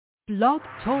Blog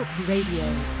Talk Radio.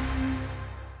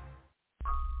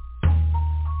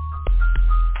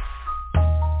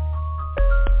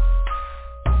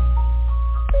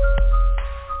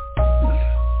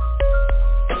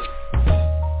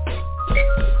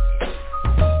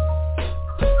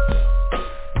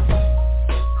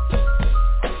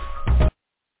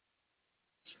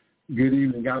 Good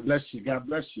evening. God bless you. God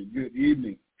bless you. Good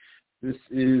evening. This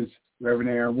is Reverend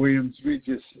Aaron Williams. We're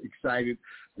just excited,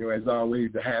 as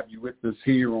always, to have you with us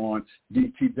here on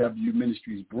D.T.W.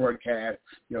 Ministries broadcast.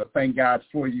 Thank God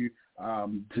for you.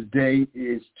 Today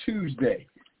is Tuesday.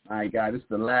 My God, it's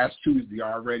the last Tuesday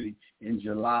already in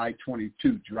July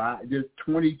 22. This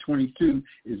 2022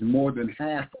 is more than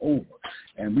half over,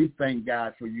 and we thank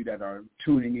God for you that are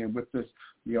tuning in with us.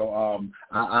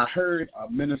 I heard a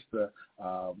minister,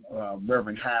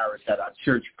 Reverend Harris, at our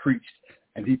church preached,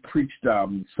 and he preached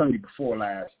Sunday before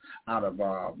last out of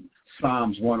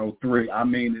Psalms 103. I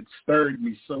mean, it stirred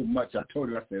me so much. I told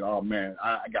him, I said, "Oh man,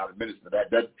 I got to minister that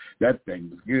thing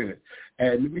was good."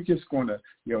 And we're just going to,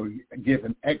 give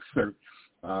an excerpt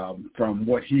from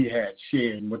what he had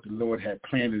shared and what the Lord had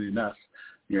planted in us,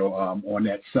 on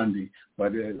that Sunday.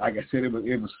 But like I said, it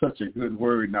was such a good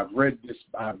word, and I've read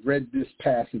this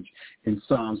passage in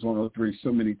Psalms 103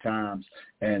 so many times,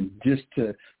 and just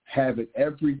to have it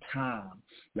every time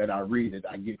that I read it,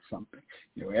 I get something.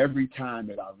 Every time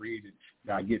that I read it,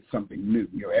 I get something new.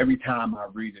 Every time I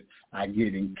read it, I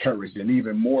get encouraged, and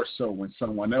even more so when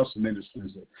someone else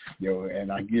ministers it,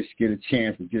 and I just get a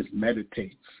chance to just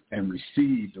meditate and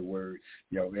receive the word,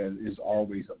 is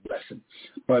always a blessing.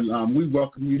 But we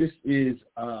welcome you. This is,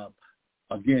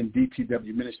 again,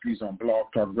 D.T.W. Ministries on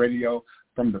Blog Talk Radio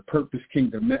from the Purpose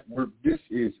Kingdom Network. This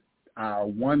is our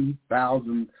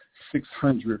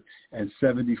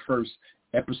 1,671st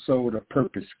episode of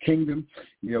Purpose Kingdom.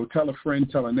 Tell a friend,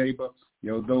 tell a neighbor.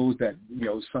 Those that,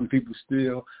 some people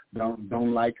still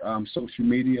don't like social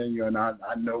media, and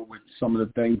I know with some of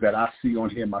the things that I see on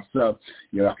here myself,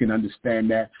 I can understand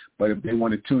that. But if they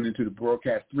want to tune into the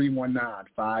broadcast,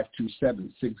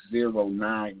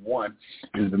 319-527-6091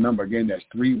 is the number. Again, that's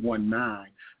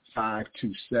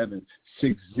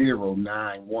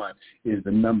 319-527-6091 is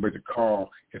the number to call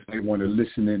if they want to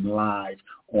listen in live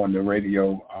on the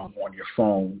radio, on your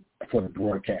phone for the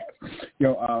broadcast.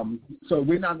 So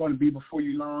we're not going to be before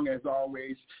you long, as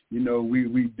always. We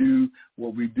do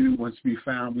what we do. Once we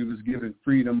found we was given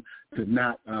freedom to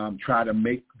not try to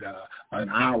make an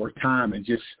hour time and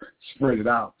just spread it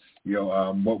out.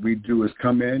 What we do is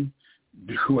come in,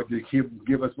 do what they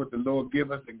give us what the Lord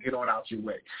give us, and get on out your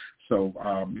way. So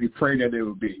we pray that it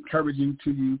will be encouraging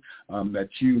to you, that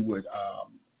you would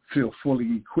feel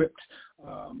fully equipped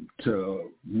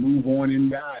to move on in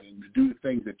God and to do the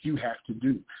things that you have to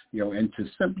do, and to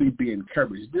simply be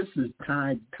encouraged. This is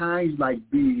times like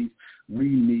these, we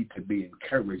need to be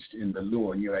encouraged in the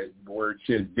Lord. As the word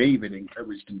says, David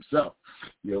encouraged himself,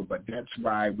 but that's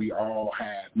why we all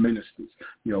have ministers.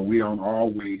 We don't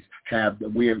always have the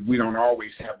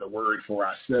word for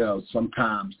ourselves.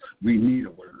 Sometimes we need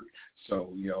a word.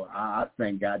 So, I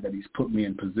thank God that he's put me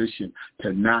in position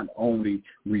to not only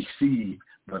receive,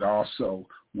 but also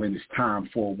when it's time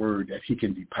for a word, that he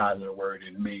can deposit a word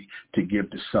in me to give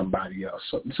to somebody else.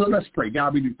 So let's pray.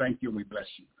 God, we do thank you and we bless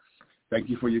you. Thank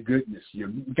you for your goodness.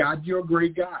 God, you're a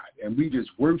great God, and we just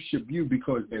worship you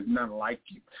because there's none like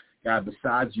you. God,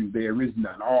 besides you, there is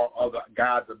none. All other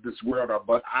gods of this world are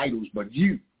but idols, but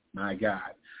you, my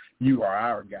God, you are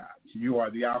our God. You are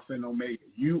the Alpha and Omega.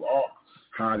 You are,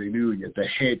 hallelujah, the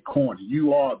head corner.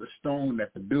 You are the stone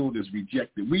that the builders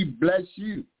rejected. We bless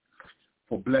you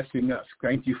for blessing us.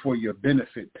 Thank you for your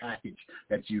benefit package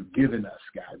that you've given us,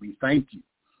 God. We thank you.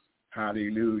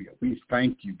 Hallelujah. We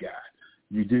thank you, God.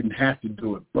 You didn't have to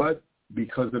do it, but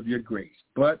because of your grace,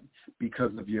 but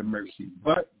because of your mercy,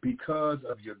 but because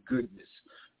of your goodness,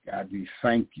 God, we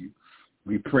thank you.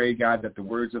 We pray, God, that the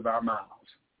words of our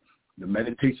mouths, the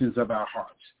meditations of our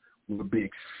hearts will be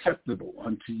acceptable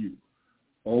unto you,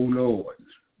 O Lord,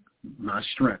 my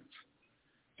strength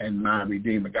and my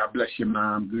Redeemer. God bless you,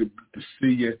 Mom. Good to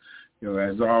see you.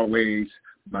 As always,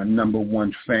 my number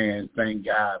one fan. Thank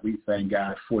God. We thank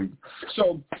God for you.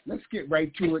 So let's get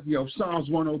right to it. Psalms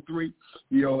 103,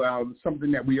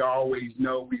 something that we always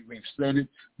know. We've said it.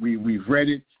 We've read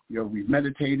it. We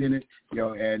meditate in it.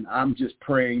 And I'm just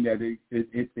praying that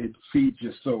it feeds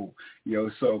your soul.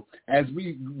 So as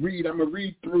we read, I'm going to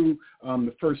read through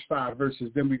the first 5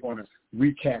 verses. Then we're going to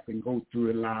recap and go through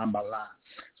it line by line.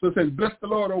 So it says, "Bless the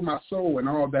Lord, O my soul, and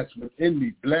all that's within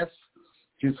me. Bless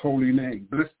his holy name.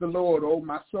 Bless the Lord, O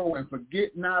my soul, and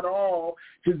forget not all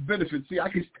his benefits. See, I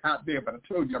can stop there, but I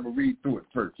told you I'm going to read through it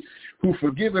first. Who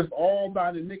forgiveth all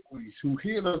thine iniquities, who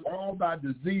healeth all thy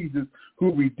diseases,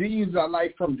 who redeems thy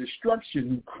life from destruction,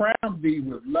 who crowns thee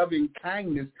with loving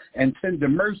kindness and tender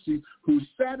mercy, who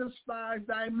satisfies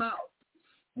thy mouth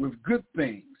with good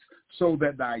things, so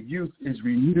that thy youth is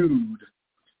renewed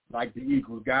like the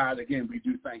eagles. God, again, we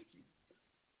do thank you.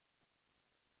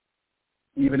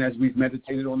 Even as we've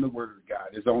meditated on the word, God,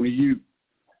 it's only you,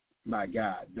 my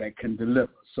God, that can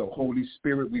deliver. So, Holy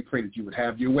Spirit, we pray that you would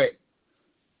have your way,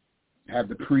 have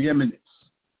the preeminence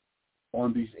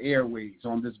on these airways,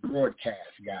 on this broadcast,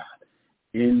 God,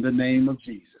 in the name of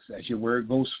Jesus, as your word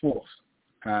goes forth.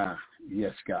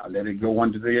 Yes, God, let it go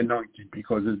under the anointing,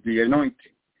 because it's the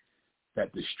anointing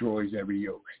that destroys every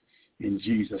yoke. In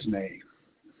Jesus' name.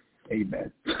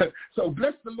 Amen. So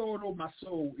bless the Lord, oh my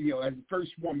soul. As the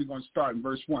first one, we're going to start in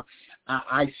verse 1.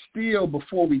 I still,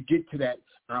 before we get to that,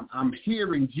 I'm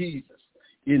hearing Jesus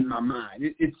in my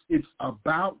mind. It's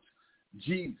about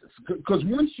Jesus. Because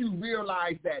once you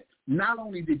realize that not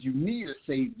only did you need a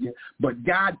Savior, but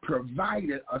God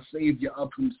provided a Savior of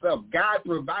himself. God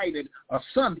provided a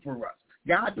son for us.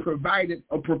 God provided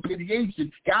a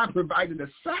propitiation. God provided a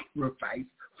sacrifice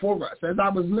for us. As I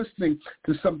was listening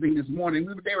to something this morning,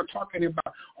 they were talking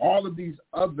about all of these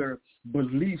other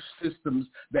belief systems,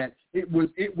 that it was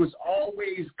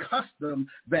always custom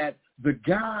that the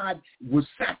God was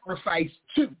sacrificed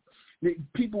to.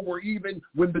 People were, even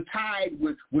when the tide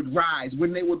would rise,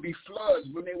 when there would be floods,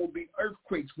 when there would be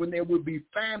earthquakes, when there would be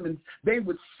famines, they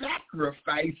would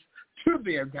sacrifice to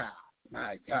their God.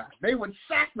 My God, they would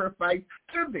sacrifice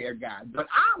to their God. But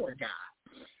our God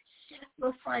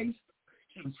sacrificed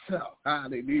himself.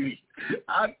 Hallelujah.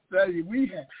 I tell you,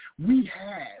 we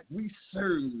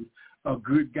serve a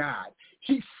good God.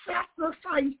 He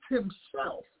sacrificed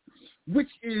himself, which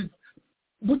is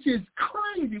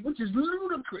crazy, which is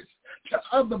ludicrous to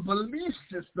other belief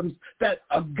systems, that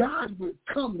a God would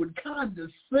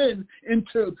condescend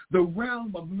into the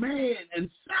realm of man and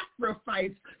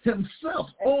sacrifice himself.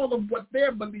 All of what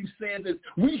their belief says is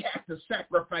we have to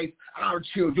sacrifice our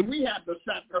children. We have to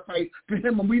sacrifice to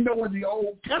him. And we know in the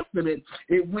Old Testament,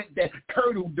 it went that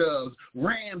turtle doves,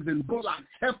 rams and bullocks,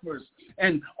 heifers,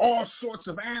 and all sorts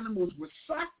of animals were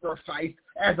sacrificed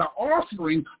as an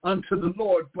offering unto the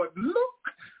Lord. But look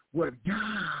what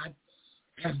God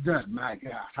has done, my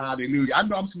God. Hallelujah. I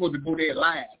know I'm supposed to go there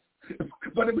last,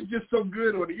 but it was just so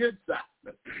good on the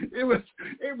inside.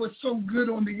 It was so good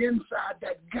on the inside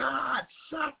that God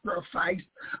sacrificed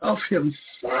of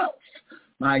himself.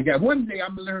 My God, one day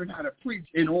I'm going to learn how to preach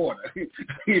in order.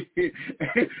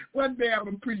 One day I'm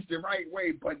going to preach the right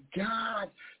way, but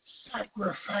God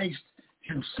sacrificed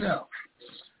himself.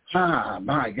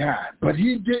 My God. But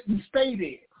he didn't stay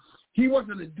there. He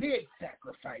wasn't a dead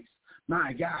sacrifice.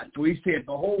 My God. So he said,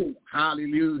 behold,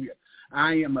 hallelujah,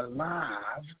 I am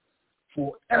alive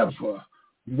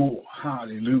forevermore.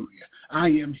 Hallelujah. I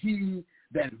am he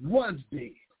that was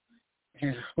dead.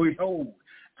 And behold,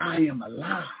 I am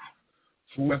alive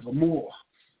forevermore.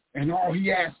 And all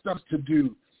he asked us to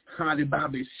do, hallelujah, by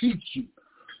beseech you,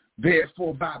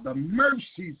 therefore by the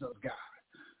mercies of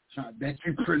God, that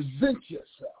you present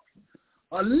yourself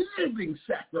a living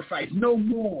sacrifice, no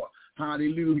more.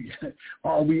 Hallelujah.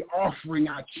 Are we offering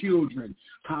our children,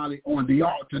 hallelujah, on the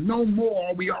altar? No more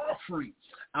are we offering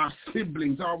our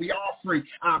siblings. Are we offering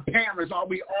our parents? Are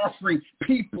we offering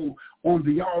people on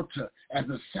the altar as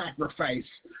a sacrifice?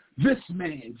 This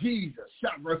man, Jesus,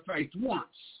 sacrificed once.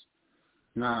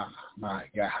 My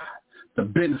God. The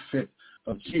benefit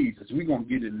of Jesus. We're going to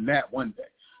get into that one day.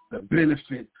 The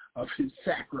benefit of his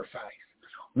sacrifice.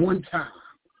 One time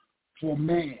for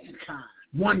mankind.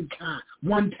 One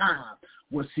time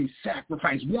was he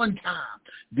sacrificed. One time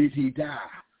did he die,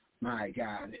 my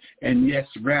God. And yes,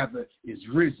 rather is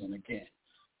risen again,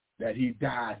 that he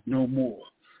died no more.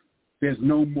 There's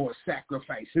no more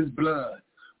sacrifice. His blood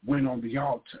went on the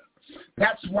altar.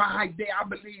 That's why I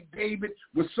believe David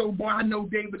was so born. I know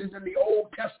David is in the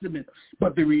Old Testament,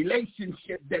 but the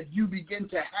relationship that you begin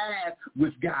to have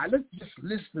with God, let's just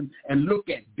listen and look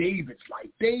at David's life.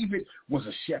 David was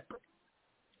a shepherd.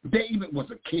 David was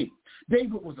a king.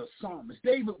 David was a psalmist.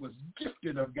 David was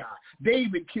gifted of God.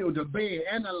 David killed a bear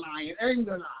and a lion and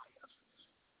Goliath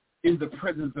in the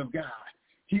presence of God.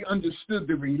 He understood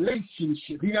the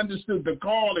relationship. He understood the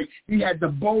calling. He had the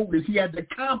boldness. He had the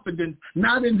confidence,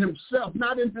 not in himself,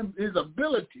 not in his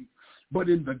ability, but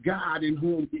in the God in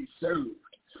whom he served.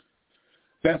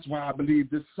 That's why I believe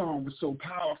this song was so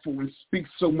powerful and speaks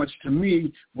so much to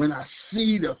me when I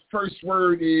see the first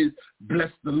word is bless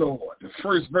the Lord, the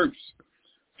first verse.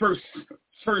 first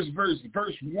verse,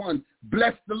 verse 1.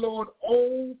 Bless the Lord,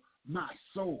 oh my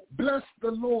soul. Bless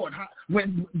the Lord.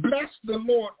 Bless the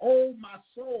Lord, oh my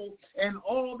soul, and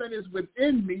all that is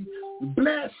within me.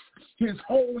 Bless his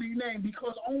holy name,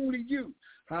 because only you.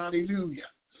 Hallelujah.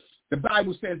 The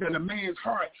Bible says that a man's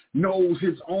heart knows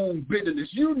his own bitterness.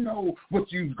 You know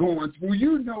what you've gone through.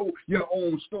 You know your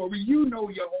own story. You know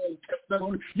your own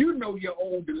testimony. You know your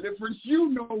own deliverance. You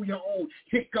know your own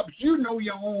hiccups. You know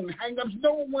your own hang-ups.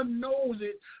 No one knows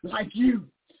it like you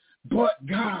but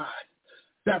God.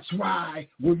 That's why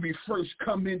when we first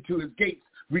come into his gates,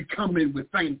 we come in with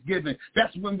thanksgiving.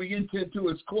 That's when we enter into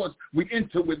his courts. We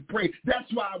enter with praise.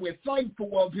 That's why we're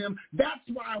thankful of him. That's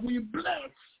why we bless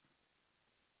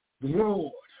the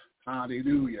Lord.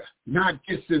 Hallelujah. Not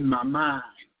just in my mind,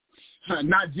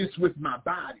 not just with my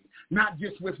body, not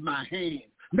just with my hands,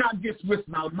 not just with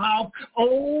my mouth.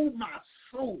 Oh, my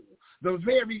soul, the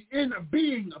very inner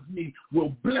being of me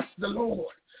will bless the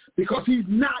Lord. Because he's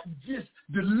not just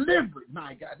delivered,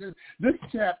 my God. This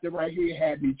chapter right here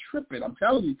had me tripping. I'm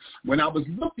telling you, when I was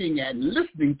looking at and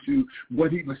listening to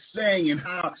what he was saying and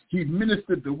how he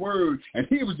ministered the word, and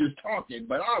he was just talking,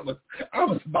 but I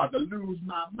was about to lose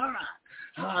my mind.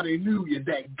 Hallelujah,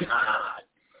 that God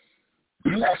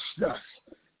blessed us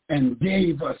and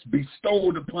gave us,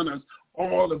 bestowed upon us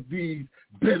all of these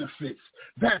benefits.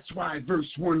 That's why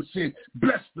verse 1 said,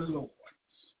 bless the Lord,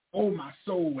 oh my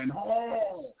soul, and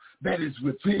all that is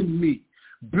within me.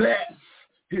 Bless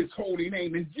his holy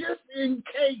name. And just in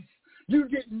case you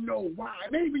didn't know why,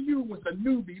 maybe you was a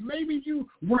newbie, maybe you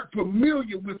weren't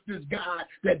familiar with this God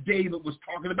that David was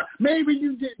talking about, maybe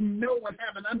you didn't know and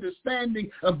have an understanding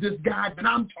of this God that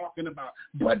I'm talking about,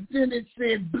 but then it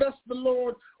said, bless the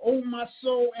Lord, oh my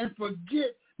soul, and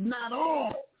forget not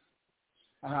all.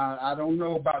 I don't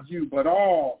know about you, but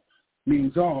all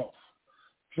means all.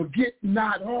 Forget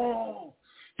not all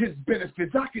his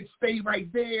benefits. I could stay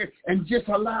right there and just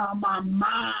allow my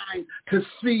mind to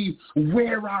see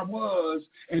where I was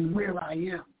and where I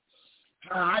am.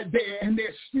 And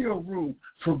there's still room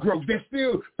for growth. There's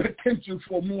still potential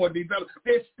for more development.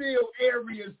 There's still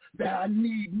areas that I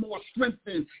need more strength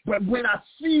in. But when I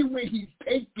see where he's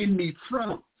taking me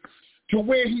from, to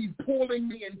where he's pulling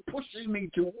me and pushing me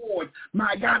toward,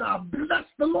 my God, I bless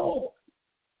the Lord.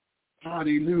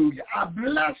 Hallelujah. I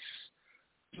bless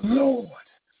the Lord.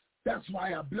 That's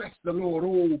why I bless the Lord,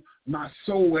 oh, my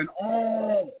soul, and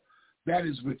all that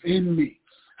is within me.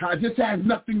 This has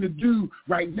nothing to do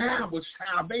right now with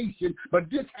salvation, but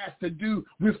this has to do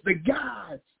with the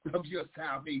God of your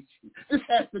salvation. This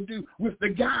has to do with the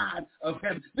God of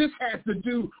heaven. This has to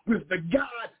do with the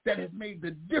God that has made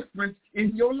the difference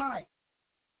in your life.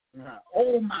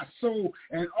 Oh, my soul,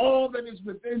 and all that is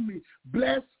within me,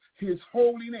 bless his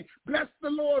holy name. Bless the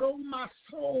Lord, oh, my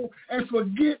soul, and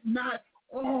forget not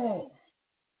all.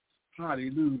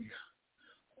 Hallelujah.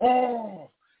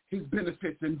 All his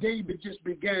benefits. And David just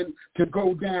began to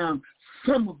go down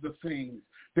some of the things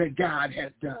that God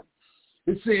has done.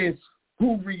 It says,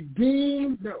 who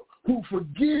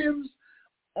forgives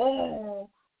all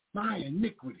my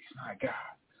iniquities, my God.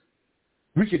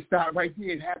 We can start right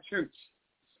here and have church.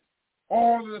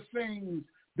 All of the things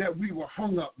that we were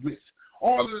hung up with,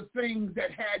 all of the things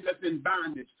that had us in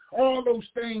bondage, all those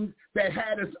things that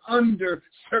had us under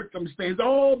circumstance,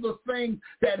 all the things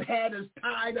that had us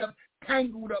tied up,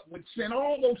 tangled up with sin,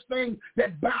 all those things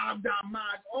that bowed our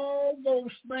minds, all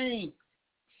those things.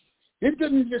 It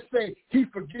didn't just say he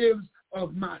forgives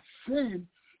of my sin.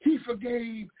 He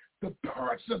forgave the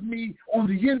parts of me on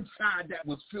the inside that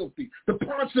was filthy, the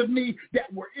parts of me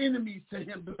that were enemies to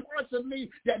him, the parts of me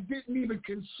that didn't even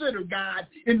consider God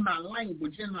in my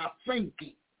language, in my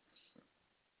thinking.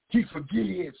 He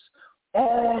forgives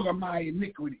all of my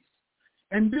iniquities.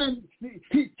 And then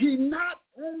he not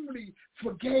only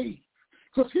forgave,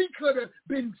 because he could have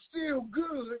been still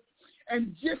good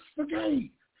and just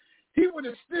forgave. He would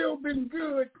have still been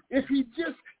good if he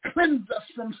just cleansed us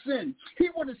from sin. He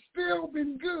would have still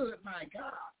been good, my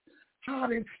God.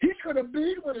 He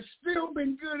would have still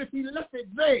been good if he left it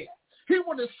there. He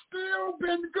would have still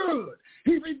been good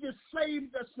if he just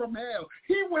saved us from hell.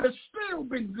 He would have still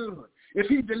been good if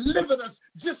he delivered us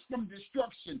just from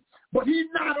destruction. But he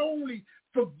not only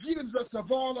forgives us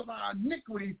of all of our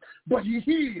iniquities, but he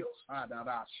heals.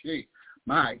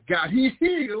 My God, he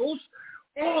heals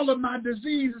all of my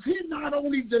diseases. He not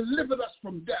only delivered us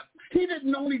from death. He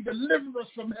didn't only deliver us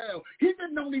from hell. He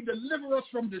didn't only deliver us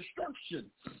from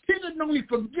destruction. He didn't only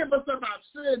forgive us of our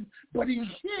sin, but he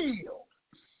healed,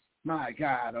 my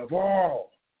God, of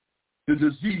all the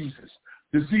diseases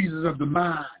of the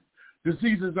mind,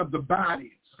 diseases of the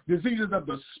body, diseases of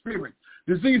the spirit,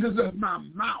 diseases of my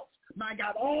mouth, my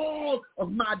God, all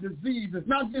of my diseases,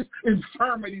 not just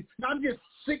infirmities, not just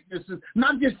sicknesses,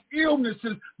 not just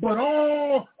illnesses, but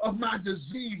all of my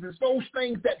diseases, those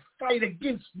things that fight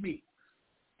against me,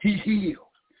 he healed.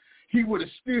 He would have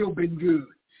still been good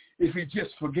if he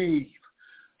just forgave.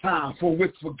 For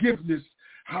with forgiveness,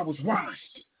 I was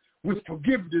washed. With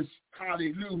forgiveness,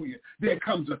 hallelujah, there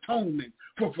comes atonement.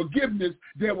 For forgiveness,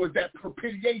 there was that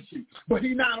propitiation. But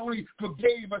he not only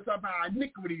forgave us of our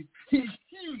iniquities, he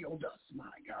healed us, my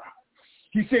God.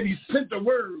 He said he sent the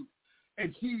word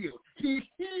and healed. He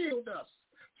healed us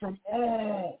from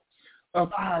all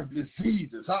of our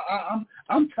diseases.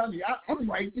 I'm telling you, I'm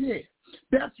right there.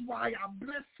 That's why I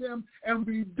bless him and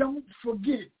we don't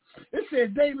forget. It says,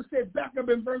 David said back up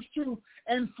in verse 2,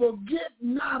 and forget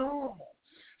not all.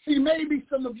 See, maybe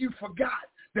some of you forgot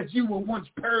that you were once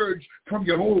purged from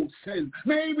your old sin.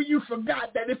 Maybe you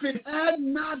forgot that if it had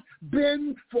not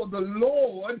been for the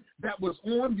Lord that was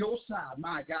on your side,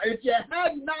 my God, if it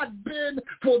had not been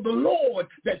for the Lord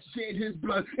that shed his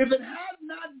blood, if it had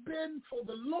not been for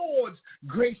the Lord's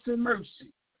grace and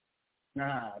mercy,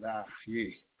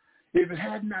 if it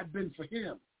had not been for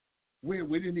him, where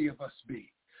would any of us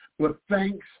be? But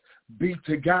thanks be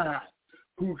to God,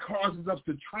 who causes us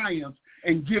to triumph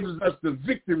and gives us the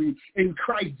victory in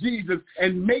Christ Jesus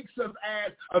and makes us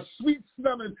as a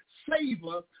sweet-smelling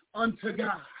savor unto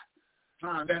God.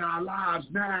 That our lives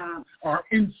now are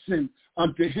incense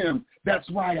unto him. That's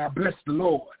why I bless the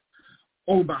Lord,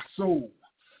 oh my soul,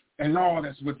 and all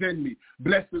that's within me.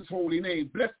 Bless his holy name.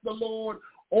 Bless the Lord,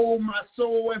 oh my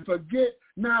soul, and forget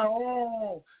not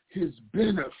all his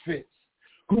benefits,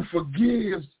 who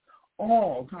forgives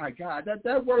all. My God,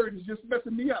 that word is just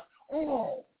messing me up.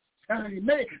 All. I mean,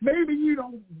 maybe you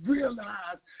don't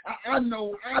realize. I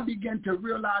know I began to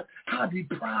realize how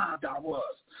deprived I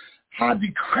was, how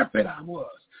decrepit I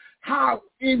was, how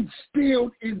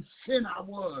instilled in sin I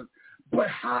was, but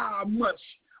how much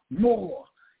more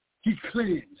he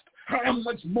cleansed, how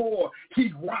much more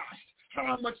he washed,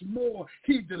 how much more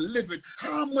he delivered,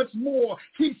 how much more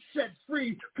he set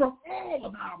free from all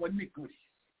of our iniquities.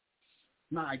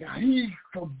 My God, he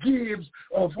forgives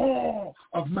of all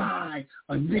of my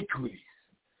iniquities.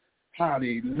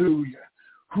 Hallelujah.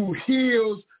 Who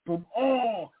heals from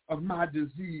all of my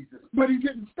diseases. But he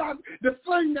didn't stop. The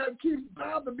thing that keeps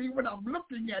bothering me when I'm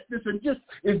looking at this and just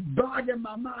is bogging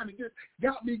my mind, it just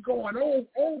got me going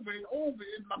over and over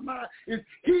in my mind, is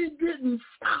he didn't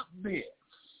stop there.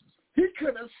 He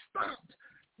could have stopped.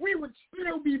 We would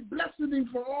still be blessing him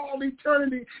for all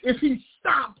eternity if he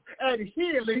stopped at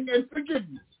healing and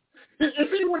forgiveness.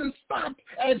 If he would have stopped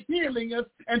at healing us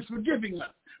and forgiving us,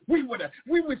 we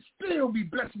would still be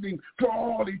blessing him for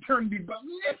all eternity. But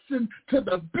listen to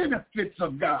the benefits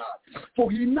of God.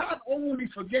 For he not only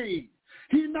forgave,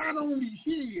 he not only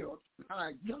healed,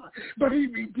 my God, but he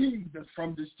redeemed us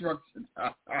from destruction.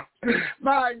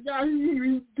 My God, he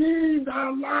redeemed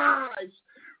our lives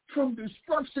from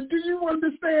destruction. Do you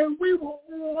understand? We were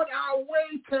on our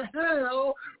way to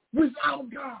hell without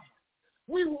God.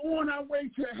 We were on our way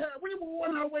to hell. We were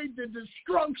on our way to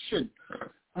destruction.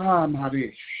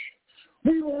 Marish.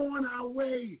 We were on our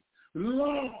way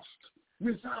lost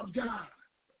without God.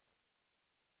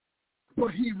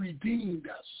 But he redeemed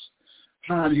us.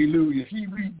 Hallelujah. He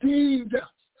redeemed us.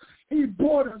 He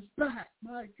brought us back.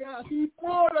 My God, he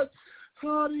brought us.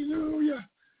 Hallelujah.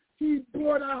 He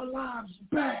brought our lives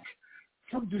back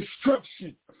from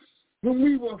destruction. When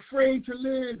we were afraid to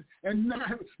live and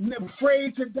not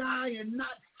afraid to die and not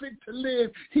fit to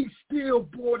live, he still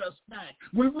brought us back.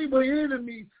 When we were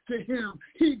enemies to him,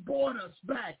 he brought us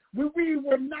back. When we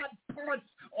were not parts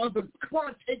of the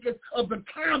partakers of the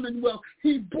commonwealth,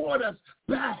 he brought us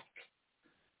back.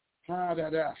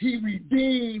 He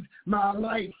redeemed my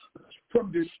life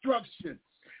from destruction.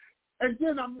 And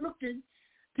then I'm looking,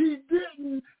 he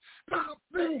didn't stop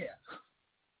there.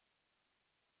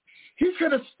 He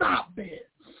could have stopped there.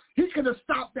 He could have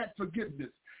stopped that forgiveness.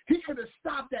 He could have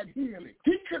stopped that healing.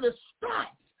 He could have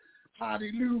stopped.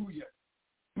 Hallelujah.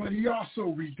 But he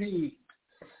also redeemed.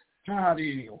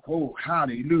 Hallelujah. Oh,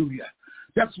 hallelujah.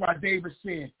 That's why David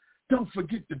said, don't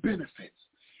forget the benefits.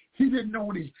 He didn't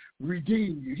only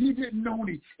redeem you. He didn't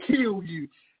only heal you.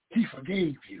 He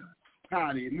forgave you.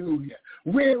 Hallelujah.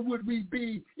 Where would we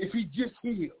be if he just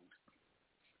healed?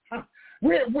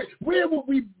 Where would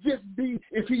we just be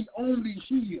if he only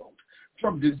healed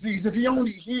from disease, if he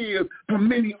only healed from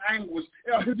many angles,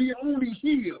 if he only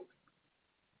healed?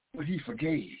 But he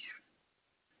forgave.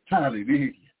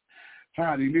 Hallelujah.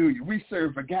 Hallelujah. We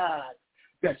serve a God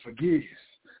that forgives.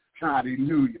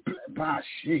 Hallelujah.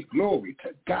 Glory to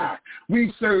God.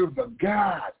 We serve a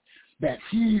God that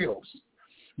heals.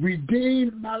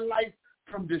 redeemed my life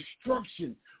from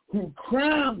destruction, who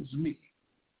crowns me.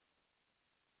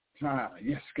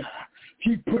 Yes, God.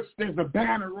 There's a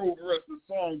banner over us. The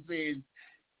song says,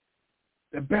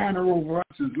 the banner over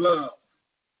us is love.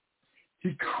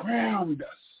 He crowned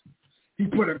us. He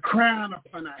put a crown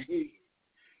upon our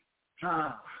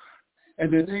head.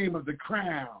 And the name of the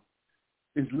crown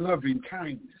is loving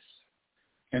kindness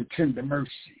and tender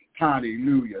mercy.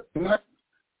 Hallelujah. But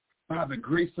by the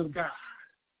grace of God,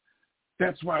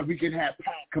 that's why we can have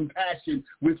compassion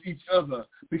with each other,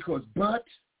 because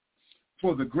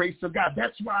for the grace of God.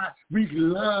 That's why we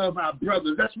love our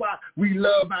brothers. That's why we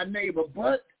love our neighbor.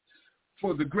 But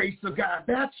for the grace of God,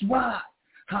 that's why,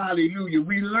 hallelujah,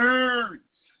 we learn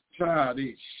to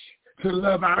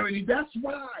love our enemy. That's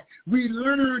why we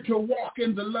learn to walk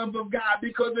in the love of God,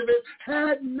 because if it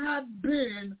had not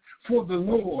been for the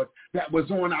Lord that was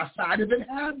on our side, if it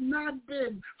had not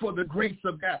been for the grace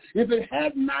of God, if it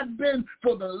had not been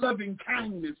for the loving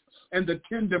kindness and the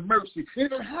tender mercy,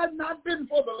 if it had not been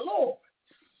for the Lord,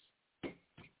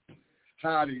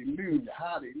 hallelujah,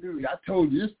 hallelujah. I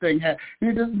told you this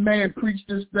man preached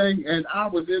this thing, and I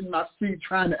was in my seat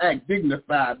trying to act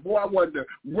dignified. Boy, I wanted to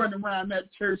run around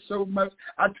that church so much.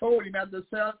 I told him after the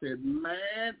service, I said,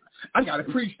 man, I got to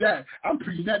preach that. I'm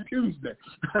preaching that Tuesday.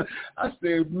 I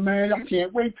said, man, I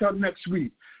can't wait till next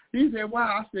week. He said, why?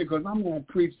 I said, because I'm going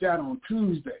to preach that on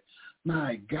Tuesday.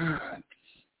 My God.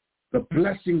 The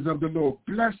blessings of the Lord.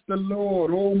 Bless the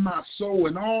Lord, O my soul,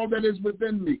 and all that is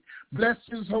within me. Bless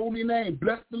his holy name.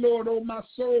 Bless the Lord, O my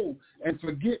soul, and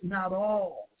forget not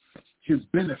all his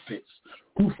benefits,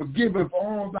 who forgiveth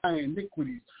all thy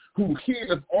iniquities, who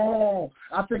healeth all.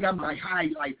 I think I want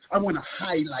to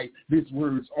highlight this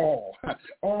word, all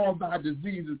thy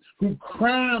diseases, who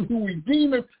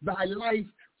redeemeth thy life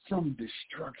from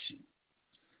destruction.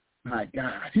 My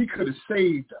God, he could have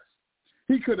saved us.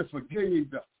 He could have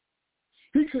forgave us.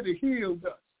 He could have healed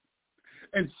us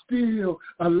and still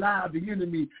allowed the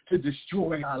enemy to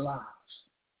destroy our lives.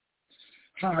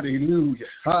 Hallelujah.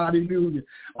 Hallelujah.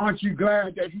 Aren't you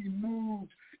glad that he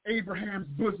moved Abraham's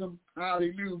bosom?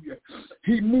 Hallelujah.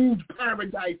 He moved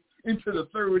paradise into the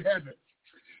third heaven.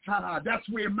 That's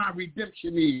where my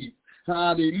redemption is.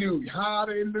 Hallelujah.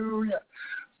 Hallelujah.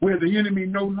 Where the enemy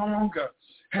no longer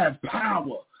has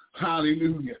power.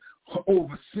 Hallelujah.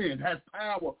 Over sin, has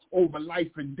power over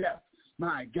life and death.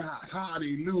 My God,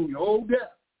 hallelujah. Oh,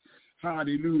 death,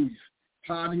 hallelujah,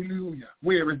 hallelujah.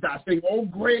 Where is thy sting? Oh,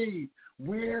 grave,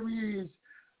 where is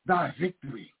thy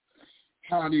victory?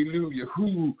 Hallelujah.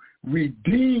 Who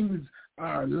redeems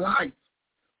our life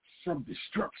from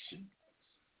destruction.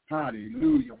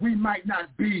 Hallelujah. We might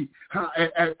not be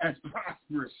as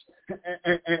prosperous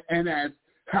and as,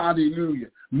 hallelujah,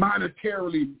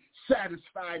 monetarily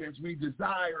satisfied as we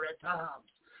desire at times,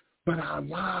 but our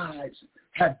lives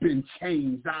have been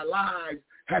changed. Our lives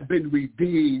have been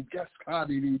redeemed. Yes,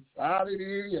 hallelujah.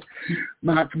 Hallelujah.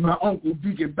 My uncle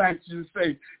Deacon Banks used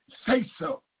to say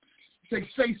so.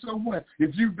 Say so what?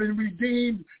 If you've been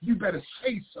redeemed, you better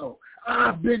say so.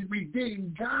 I've been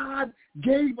redeemed. God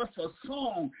gave us a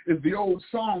song, is the old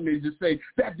song they just say,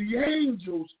 that the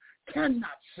angels cannot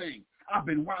sing. I've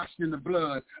been washed in the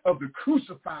blood of the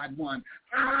crucified one.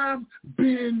 I've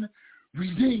been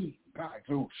redeemed by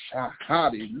those.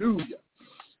 Hallelujah.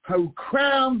 Who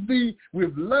crowns thee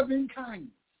with loving kindness.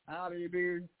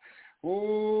 Hallelujah.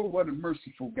 Oh, what a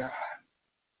merciful God.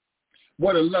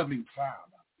 What a loving Father.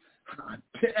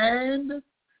 And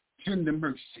tender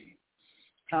mercy.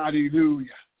 Hallelujah.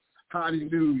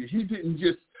 Hallelujah. He didn't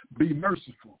just be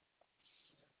merciful,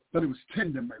 but it was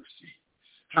tender mercy.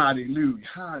 Hallelujah.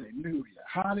 Hallelujah.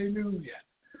 Hallelujah.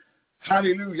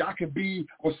 Hallelujah. I could be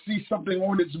or see something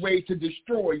on its way to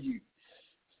destroy you.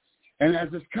 And as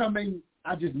it's coming,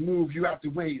 I just move you out the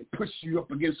way and push you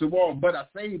up against the wall. But I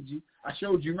saved you. I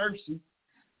showed you mercy.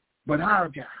 But our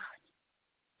God,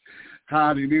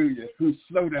 hallelujah, who's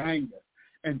slow to anger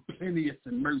and plenteous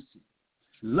in mercy,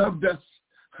 loved us,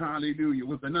 hallelujah,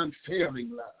 with an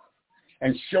unfailing love,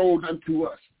 and showed unto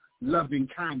us loving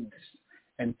kindness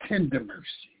and tender mercy.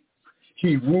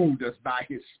 He wooed us by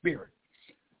his spirit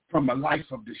from a life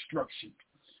of destruction,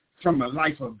 from a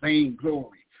life of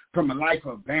vainglory, from a life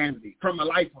of vanity, from a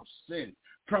life of sin,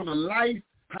 from a life,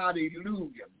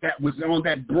 hallelujah, that was on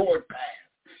that broad path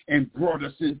and brought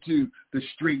us into the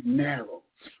straight and narrow,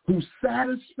 who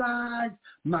satisfied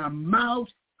my mouth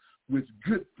with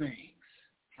good things.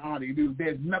 Hallelujah.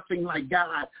 There's nothing like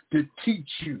God to teach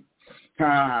you.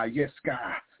 Yes,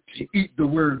 God, to eat the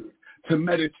word, to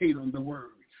meditate on the word.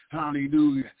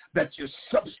 hallelujah, that your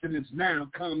substance now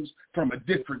comes from a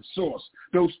different source.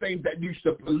 Those things that used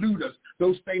to pollute us,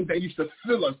 those things that used to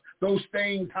fill us, those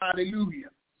things, hallelujah,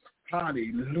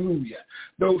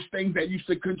 those things that used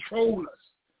to control us.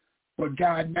 But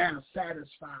God now satisfies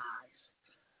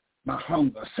my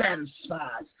hunger,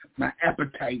 satisfies my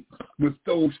appetite with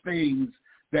those things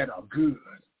that are good,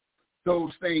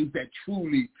 those things that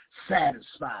truly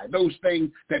satisfy, those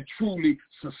things that truly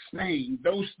sustain,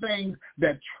 those things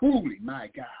that truly, my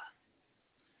God,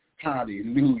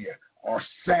 hallelujah, are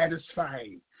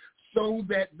satisfying, so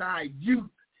that thy youth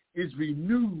is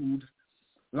renewed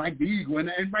like the eagle.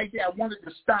 And right there, I wanted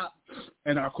to stop,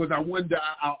 and because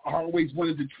I always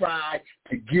wanted to try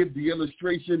to give the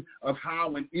illustration of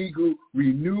how an eagle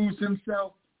renews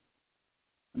himself.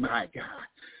 My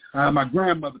God. My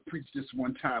grandmother preached this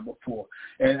one time before,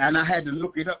 and I had to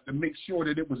look it up to make sure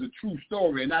that it was a true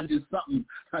story and not just something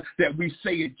that we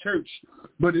say in church.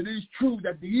 But it is true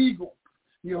that the eagle,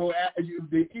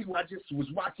 the eagle, I just was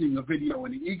watching a video,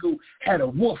 and the eagle had a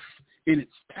wolf in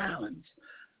its talons.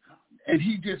 And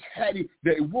he just had it,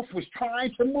 the wolf was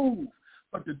trying to move,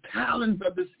 but the talons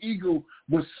of this eagle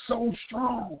was so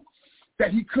strong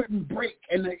that he couldn't break,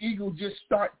 and the eagle just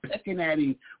started pecking at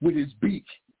him with his beak.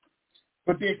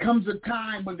 But there comes a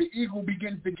time when the eagle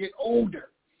begins to get older,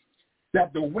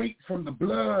 that the weight from the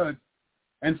blood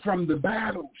and from the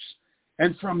battles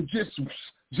and from just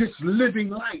living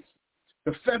life,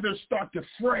 the feathers start to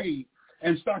fray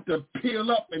and start to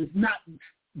peel up and not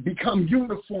become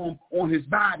uniform on his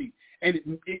body.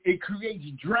 And it creates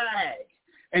drag,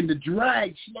 and the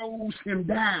drag slows him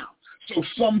down. So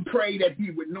some prey that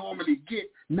he would normally get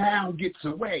now gets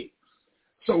away.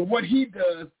 So what he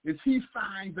does is he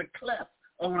finds a cleft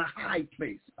on a high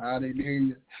place.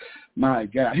 Hallelujah. My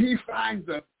God. He finds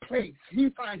a place. He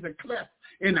finds a cleft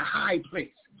in a high place.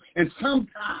 And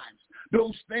sometimes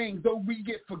those things, though we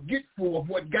get forgetful of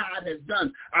what God has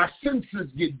done, our senses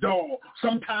get dull.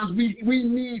 Sometimes we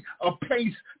need a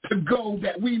place to go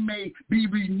that we may be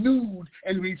renewed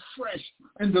and refreshed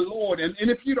in the Lord. And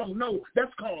if you don't know,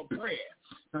 that's called prayer.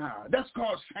 That's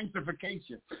called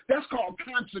sanctification. That's called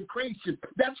consecration.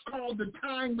 That's called the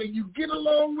time when you get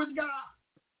along with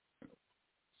God.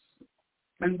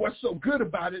 And what's so good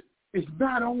about it is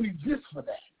not only just for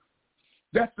that.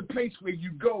 That's the place where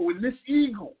you go. And this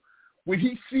eagle, when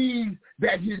he sees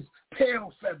that his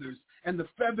tail feathers and the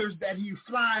feathers that he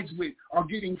flies with are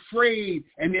getting frayed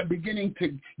and they're beginning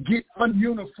to get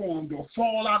ununiformed or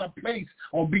fall out of place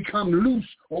or become loose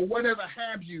or whatever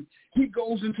have you, he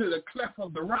goes into the cleft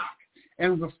of the rock.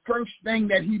 And the first thing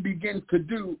that he begins to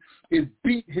do is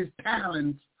beat his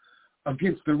talons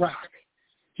against the rock.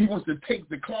 He wants to take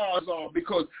the claws off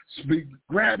because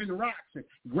grabbing rocks and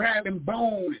grabbing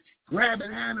bone,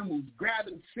 grabbing animals,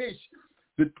 grabbing fish,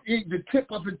 the tip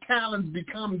of his talons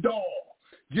become dull,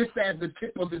 just as the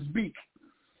tip of his beak.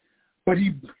 But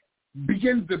he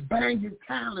begins to bang his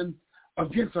talons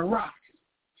against a rock.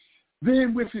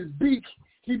 Then with his beak,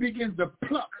 he begins to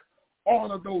pluck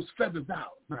all of those feathers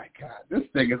out. My God, this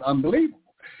thing is unbelievable.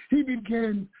 He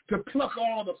begins to pluck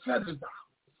all the feathers out.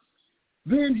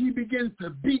 Then he begins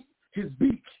to beat his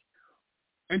beak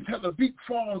until the beak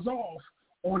falls off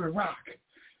on a rock.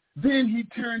 Then he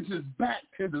turns his back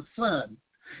to the sun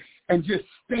and just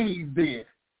stays there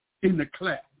in the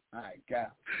cleft. My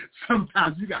God.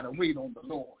 Sometimes you got to wait on the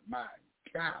Lord. My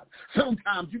God.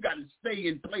 Sometimes you got to stay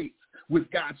in place with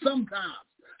God. Sometimes,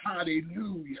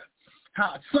 hallelujah,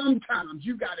 sometimes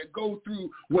you got to go through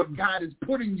what God is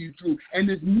putting you through. And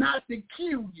it's not to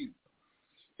kill you.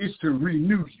 It's to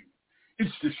renew you.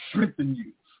 It's to strengthen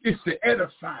you. It's to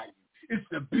edify you. It's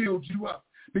to build you up.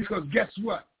 Because guess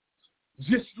what?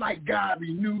 Just like God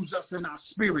renews us in our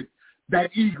spirit,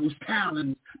 that eagle's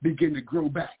talons begin to grow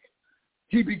back.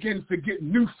 He begins to get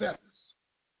new feathers.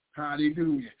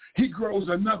 Hallelujah. He grows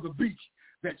another beak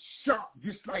that's sharp,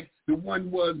 just like the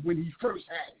one was when he first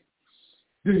had it.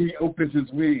 Then he opens his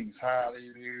wings.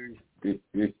 Hallelujah.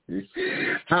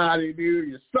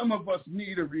 Hallelujah. Some of us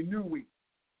need a renewing.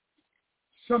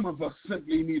 Some of us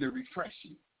simply need a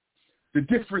refreshing. The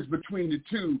difference between the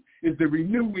two is the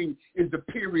renewing is the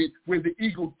period where the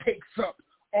eagle takes off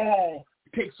all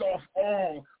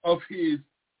of his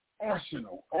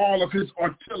arsenal, all of his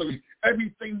artillery,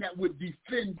 everything that would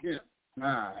defend him,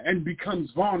 and becomes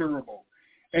vulnerable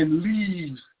and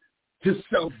leaves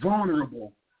himself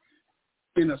vulnerable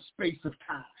in a space of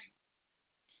time.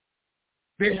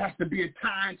 There has to be a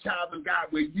time, child of God,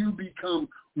 where you become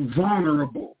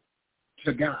vulnerable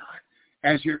to God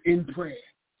as you're in prayer,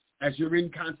 as you're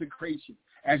in consecration,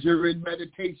 as you're in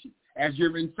meditation, as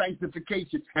you're in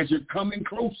sanctification, as you're coming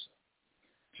closer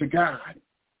to God.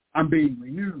 I'm being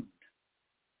renewed.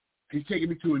 He's taking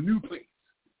me to a new place.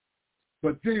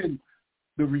 But then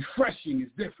the refreshing is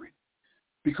different,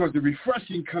 because the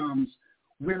refreshing comes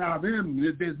when I'm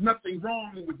in. There's nothing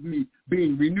wrong with me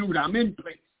being renewed. I'm in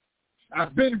place.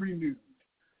 I've been renewed.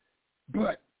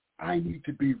 But I need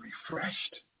to be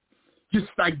refreshed. Just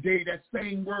like that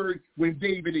same word when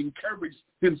David encouraged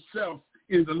himself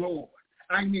in the Lord.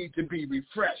 I need to be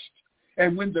refreshed.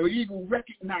 And when the eagle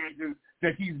recognizes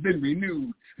that he's been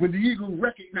renewed, when the eagle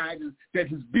recognizes that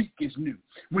his beak is new,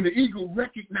 when the eagle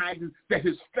recognizes that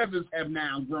his feathers have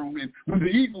now grown in, when the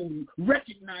eagle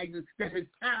recognizes that his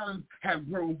talons have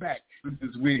grown back with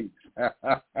his wings,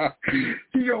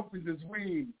 he opens his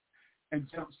wings and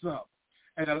jumps up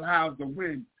and allows the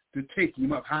wind to take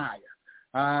him up higher.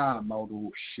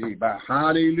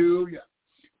 Hallelujah.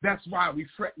 That's why we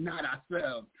fret not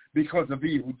ourselves because of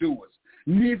evildoers.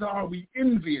 Neither are we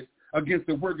envious against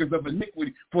the workers of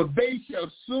iniquity, for they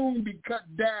shall soon be cut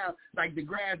down like the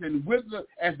grass and wither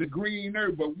as the green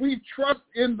herb. But we trust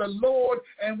in the Lord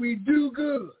and we do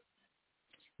good.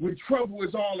 When trouble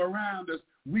is all around us,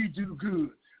 we do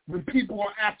good. When people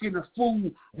are acting a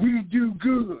fool, we do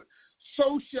good.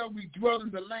 So shall we dwell in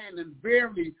the land, and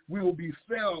verily we will be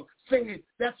fed.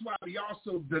 That's why we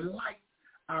also delight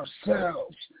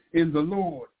ourselves in the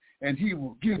Lord, and he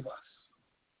will give us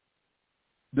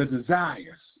the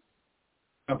desires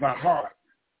of our heart.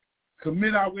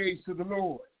 Commit our ways to the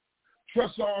Lord.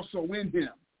 Trust also in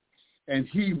him, and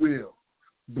he will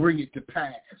bring it to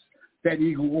pass. That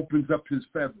eagle opens up his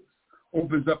feathers,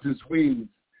 opens up his wings,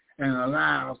 and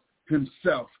allows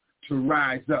himself to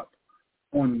rise up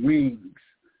on wings.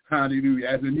 Hallelujah.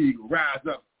 As an eagle, rise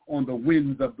up on the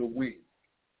wings of the wind.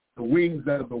 The wings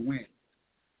of the wind.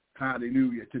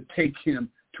 Hallelujah. To take him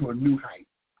to a new height.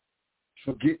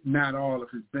 Forget not all of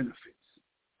his benefits.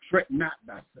 Fret not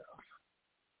thyself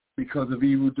because of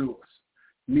evildoers.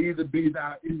 Neither be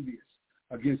thou envious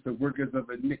against the workers of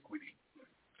iniquity.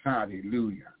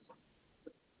 Hallelujah.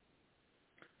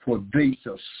 For they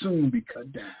shall soon be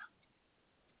cut down.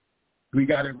 We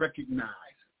got to recognize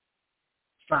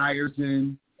fires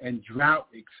and drought,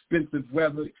 expensive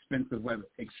weather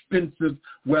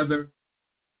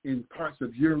in parts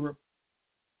of Europe,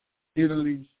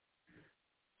 Italy,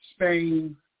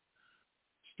 Spain,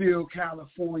 still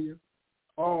California,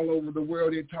 all over the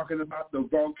world. They're talking about the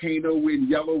volcano in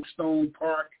Yellowstone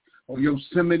Park or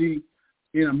Yosemite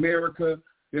in America.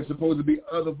 There's supposed to be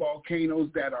other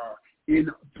volcanoes that are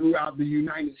throughout the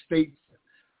United States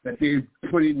that they're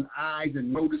putting eyes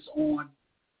and notice on.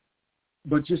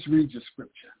 But just read your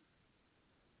scripture.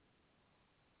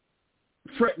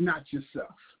 Fret not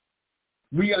yourself.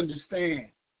 We understand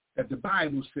that the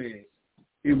Bible says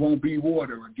it won't be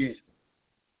water again.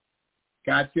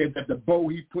 God said that the bow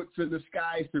he puts in the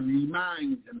sky is to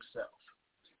remind himself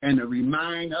and to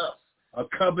remind us, a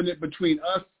covenant between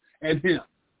us and him,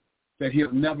 that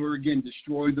he'll never again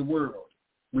destroy the world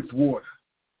with water.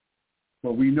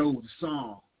 But we know the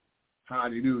song,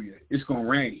 hallelujah, it's going to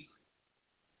rain.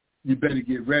 You better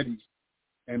get ready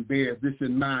and bear this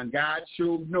in mind. God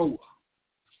showed Noah.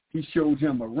 He showed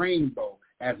him a rainbow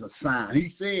as a sign.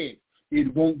 He said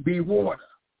it won't be water,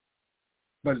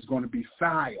 but it's going to be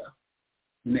fire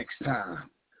next time.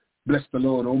 Bless the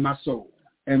Lord, O my soul,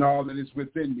 and all that is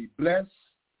within me. Bless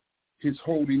his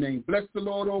holy name. Bless the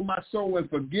Lord, O my soul, and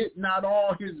forget not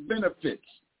all his benefits,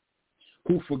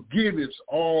 who forgiveth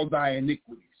all thy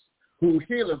iniquities, who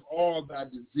healeth all thy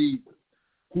diseases,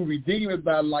 who redeemeth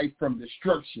thy life from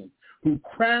destruction, who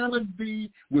crowneth thee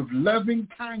with loving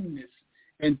kindness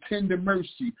and tender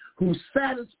mercy, who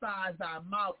satisfies thy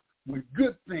mouth with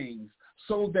good things,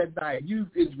 so that thy youth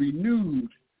is renewed,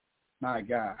 my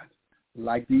God,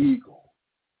 like the eagle.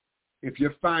 If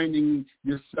you're finding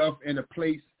yourself in a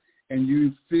place and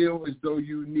you feel as though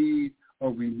you need a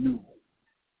renewal,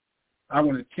 I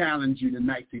want to challenge you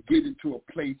tonight to get into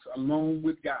a place alone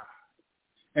with God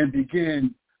and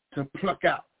begin to pluck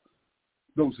out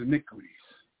those iniquities,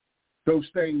 those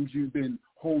things you've been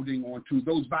holding on to,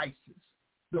 those vices,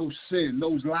 those sin,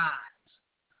 those lies,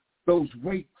 those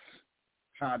weights.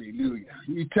 Hallelujah.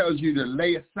 He tells you to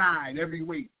lay aside every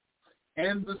weight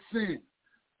and the sin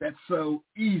that so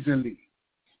easily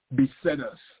beset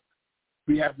us.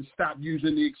 We have to stop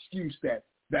using the excuse that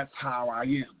that's how I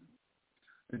am.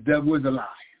 The devil is a lie.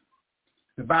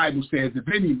 The Bible says if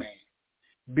any man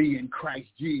be in Christ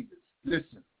Jesus,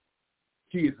 listen,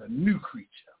 he is a new creature.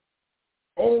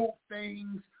 Old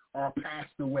things are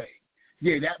passed away.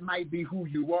 Yeah, that might be who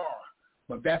you are,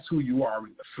 but that's who you are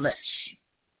in the flesh.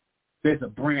 There's a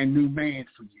brand new man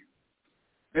for you.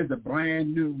 There's a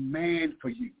brand new man for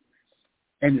you.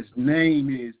 And his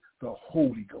name is the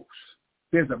Holy Ghost.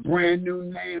 There's a brand new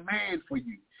man for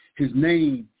you. His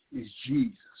name is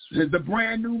Jesus. There's a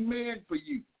brand new man for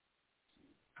you.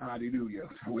 Hallelujah.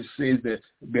 It says that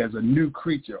there's a new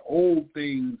creature. Old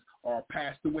things are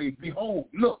passed away. Behold,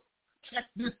 look, check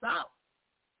this out.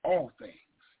 All things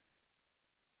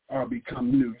are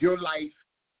become new. Your life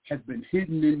has been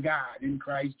hidden in God, in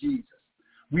Christ Jesus.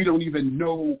 We don't even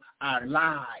know our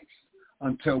lives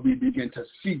until we begin to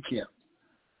seek him.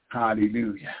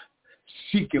 Hallelujah.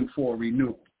 Seek him for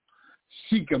renewal.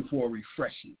 Seek him for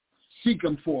refreshing. Seek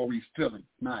him for refilling.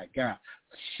 My God.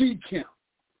 Seek him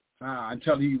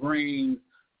until he rains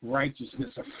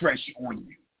righteousness afresh on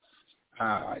you.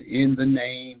 In the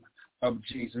name of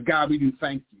Jesus. God, we do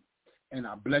thank you. And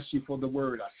I bless you for the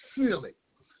word. I seal it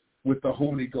with the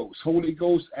Holy Ghost. Holy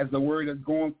Ghost, as the word is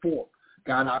going forth,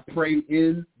 God, I pray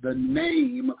in the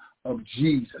name of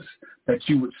Jesus that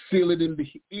you would seal it in the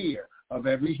ear of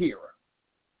every hearer.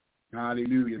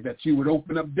 Hallelujah. That you would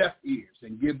open up deaf ears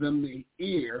and give them the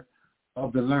ear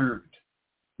of the learned.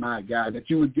 My God, that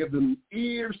you would give them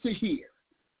ears to hear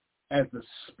as the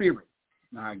Spirit,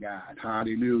 my God,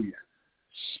 hallelujah,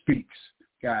 speaks.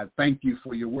 God, thank you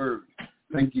for your word.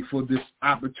 Thank you for this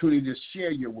opportunity to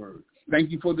share your word.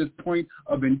 Thank you for this point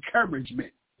of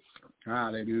encouragement.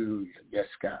 Hallelujah. Yes,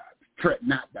 God. Fret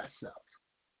not thyself,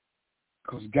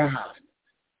 because God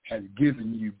has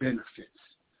given you benefits.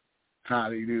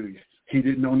 Hallelujah. He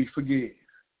didn't only forgive,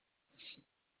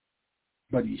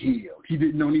 but he healed. He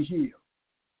didn't only heal,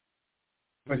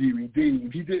 but he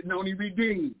redeemed. He didn't only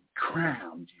redeem,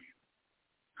 crowned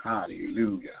you.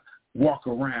 Hallelujah. Walk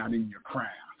around in your crown.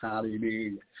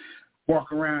 Hallelujah.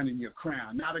 Walk around in your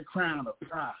crown. Not a crown of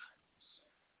pride,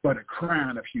 but a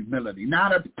crown of humility.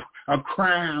 Not a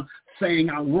crown saying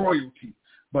I'm royalty,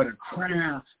 but a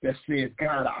crown that says,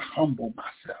 God, I humble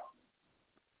myself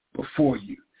before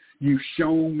you. You've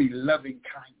shown me loving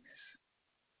kindness.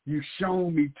 You've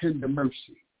shown me tender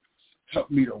mercy.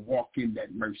 Help me to walk in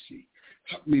that mercy.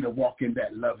 Help me to walk in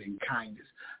that loving kindness.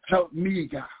 Help me,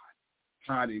 God,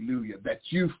 hallelujah, that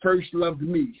you first loved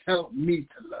me. Help me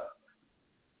to love.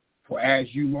 For as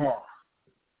you are,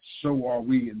 so are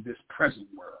we in this present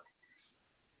world.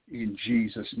 In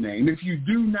Jesus' name. If you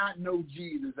do not know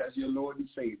Jesus as your Lord and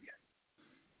Savior,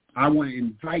 I want to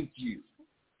invite you,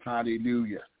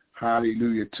 hallelujah,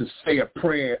 hallelujah, to say a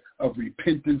prayer of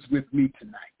repentance with me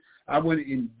tonight. I want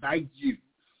to invite you,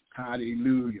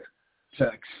 hallelujah,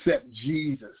 to accept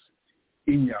Jesus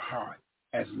in your heart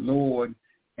as Lord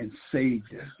and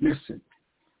Savior. Listen,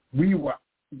 we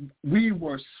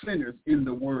were sinners in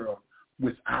the world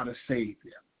without a Savior.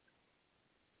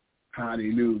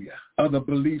 Hallelujah. Other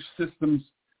belief systems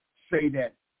say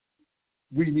that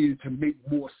we needed to make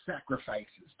more sacrifices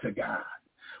to God.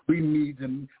 We need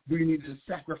to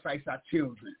sacrifice our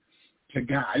children to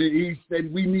God. He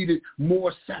said we needed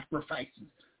more sacrifices.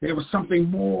 There was something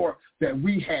more that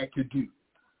we had to do.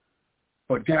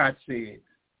 But God said,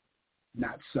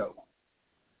 not so.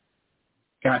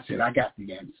 God said, I got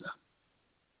the answer.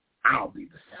 I'll be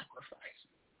the sacrifice.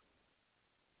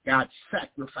 God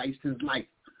sacrificed his life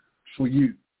for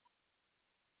you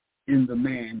in the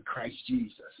man Christ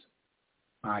Jesus.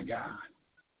 My God.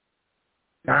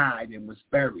 Died and was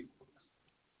buried,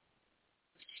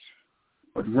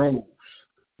 but rose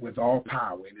with all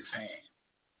power in his hand.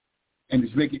 And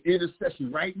is making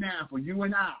intercession right now for you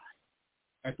and I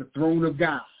at the throne of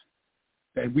God,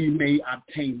 that we may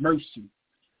obtain mercy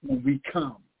when we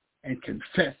come and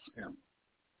confess him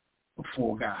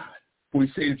before God. For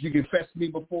he said, if you confess me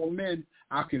before men,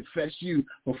 I'll confess you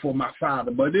before my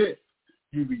Father. But if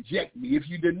you reject me, if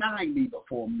you deny me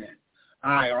before men,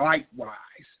 I likewise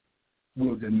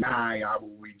will deny, I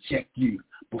will reject you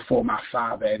before my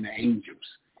Father and the angels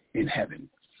in heaven.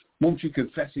 Won't you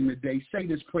confess him today? Say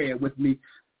this prayer with me.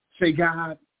 Say,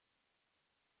 God,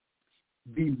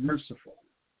 be merciful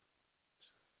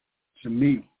to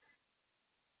me,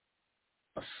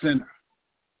 a sinner.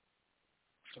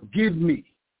 Forgive me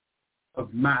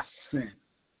of my sin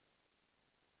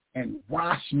and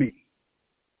wash me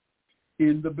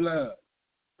in the blood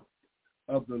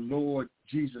of the Lord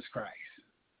Jesus Christ.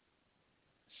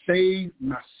 Save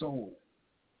my soul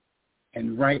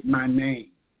and write my name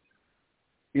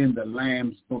in the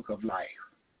Lamb's book of life.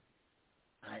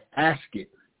 I ask it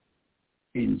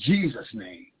in Jesus'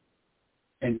 name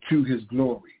and to his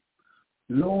glory.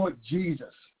 Lord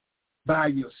Jesus, by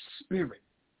your Spirit,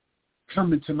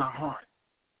 come into my heart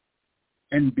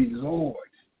and be Lord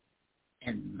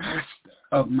and master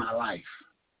of my life.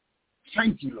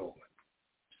 Thank you, Lord,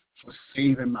 for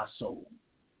saving my soul.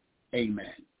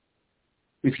 Amen.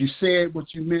 If you said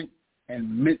what you meant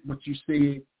and meant what you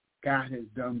said, God has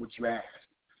done what you asked.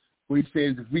 where he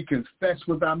says, if we confess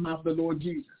with our mouth the Lord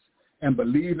Jesus and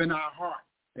believe in our heart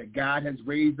that God has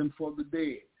raised him from the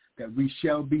dead, that we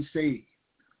shall be saved.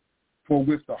 For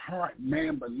with the heart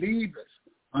man believeth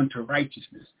unto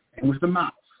righteousness, and with the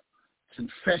mouth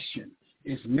confession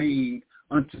is made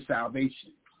unto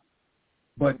salvation.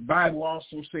 But the Bible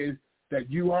also says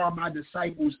that you are my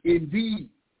disciples indeed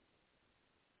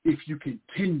if you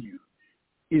continue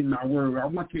in my word. I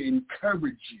want to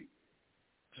encourage you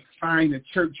to find a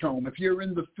church home. If you're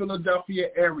in the Philadelphia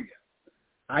area,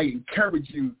 I encourage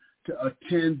you to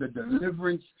attend the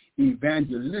Deliverance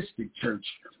Evangelistic Church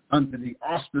under the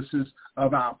auspices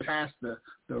of our pastor,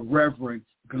 the Reverend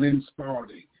Glenn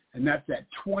Spalding. And that's at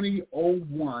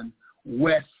 2001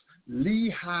 West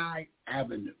Lehigh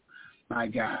Avenue. My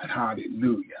God,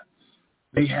 hallelujah.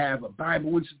 They have a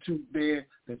Bible Institute there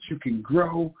that you can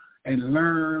grow and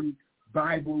learn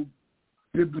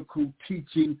biblical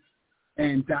teaching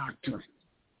and doctrine.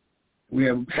 We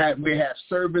have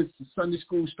service. Sunday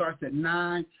school starts at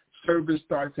 9. Service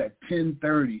starts at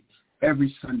 10:30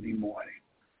 every Sunday morning.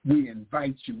 We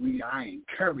invite you. I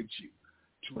encourage you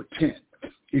to attend.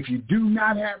 If you do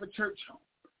not have a church home,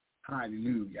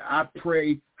 hallelujah, I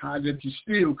pray that you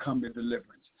still come to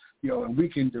Deliverance. And we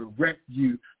can direct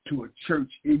you to a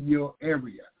church in your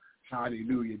area,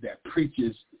 hallelujah, that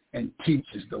preaches and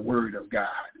teaches the word of God.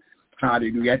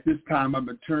 Hallelujah. At this time, I'm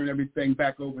going to turn everything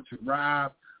back over to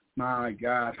Rob. My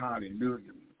God,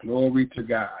 hallelujah. Glory to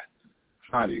God.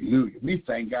 Hallelujah. We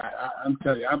thank God. I'm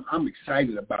telling you, I'm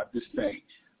excited about this thing.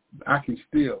 I can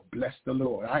still bless the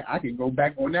Lord. I can go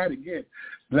back on that again.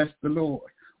 Bless the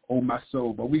Lord, oh my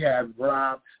soul. But we have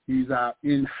Rob. He's our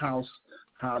in-house,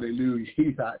 hallelujah.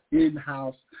 He's our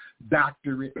in-house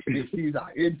doctorate. He's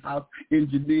our in-house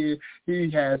engineer. He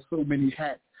has so many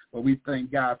hats. But we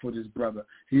thank God for this brother.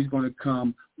 He's going to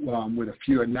come with a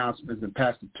few announcements, and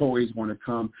Pastor Toy is going to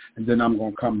come, and then I'm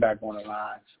going to come back on the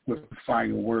line with the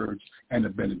final words and the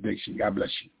benediction. God bless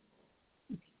you.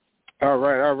 All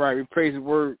right. We praise the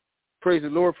word. Praise the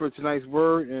Lord for tonight's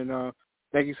word, and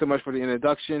thank you so much for the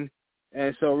introduction.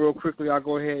 And so real quickly, I'll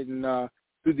go ahead and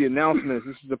do the announcements.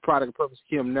 This is the product of Purpose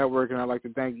Kingdom Network, and I'd like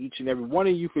to thank each and every one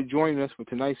of you for joining us for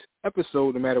tonight's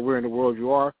episode, no matter where in the world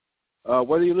you are.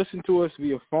 Whether you listen to us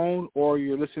via phone or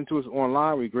you're listening to us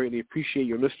online, we greatly appreciate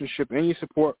your listenership and your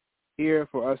support here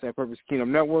for us at Purpose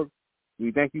Kingdom Network.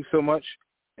 We thank you so much,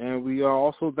 and we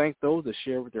also thank those that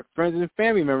share with their friends and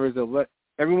family members to let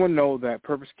everyone know that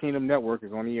Purpose Kingdom Network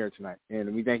is on the air tonight,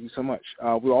 and we thank you so much.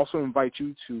 We also invite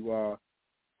you to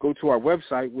go to our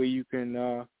website where you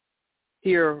can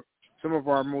hear some of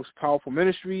our most powerful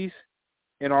ministries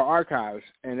in our archives,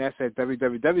 and that's at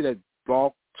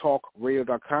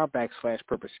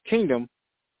www.blogtalkradio.com/Purpose Kingdom,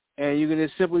 and you can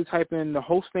just simply type in the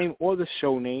host name or the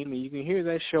show name, and you can hear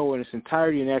that show in its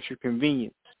entirety and at your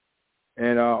convenience.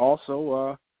 And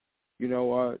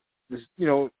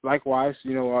likewise,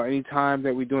 anytime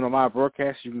that we're doing a live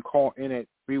broadcast, you can call in at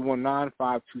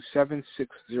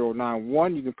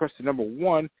 319-527-6091. You can press the number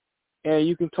 1, and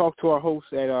you can talk to our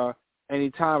host at any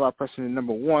time by pressing the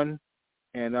number 1,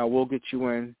 and we'll get you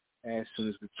in as soon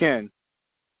as we can.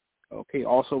 Okay,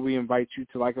 also we invite you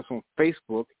to like us on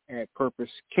Facebook at Purpose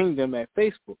Kingdom at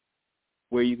Facebook,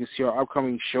 where you can see our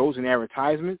upcoming shows and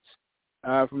advertisements.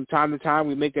 From time to time,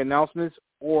 we make announcements,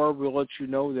 or we'll let you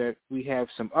know that we have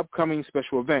some upcoming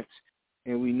special events,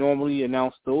 and we normally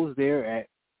announce those there at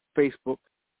Facebook.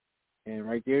 And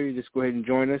right there, you just go ahead and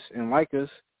join us and like us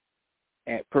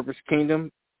at Purpose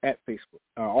Kingdom at Facebook.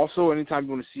 Also, anytime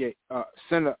you want to see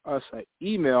send us an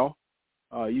email,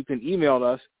 you can email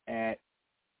us at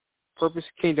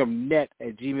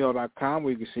purposekingdomnet@gmail.com,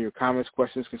 where you can send your comments,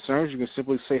 questions, concerns. You can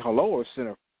simply say hello or send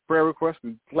a prayer request.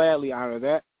 We gladly honor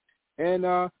that. And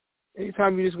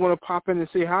anytime you just want to pop in and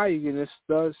say hi, you can just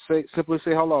simply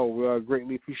say hello. We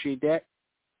greatly appreciate that,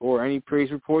 or any praise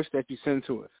reports that you send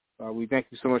to us. We thank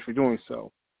you so much for doing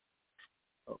so.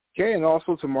 Okay, and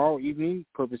also tomorrow evening,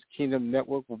 Purpose Kingdom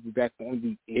Network will be back on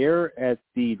the air at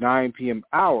the 9 p.m.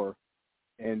 hour.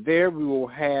 And there we will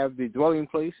have the dwelling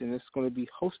place, and it's going to be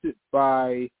hosted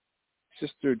by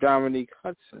Sister Dominique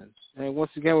Hudson. And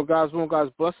once again, with God's will and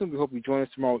God's blessing, we hope you join us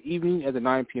tomorrow evening at the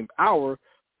 9 p.m. hour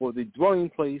for the dwelling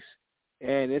place,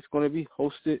 and it's going to be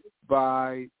hosted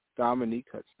by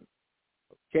Dominique Hudson.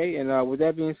 Okay, and with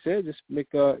that being said, just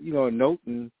make a note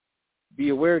and be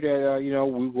aware that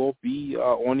we will be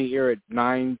on the air at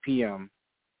 9 p.m.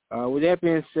 With that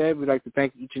being said, we'd like to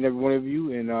thank each and every one of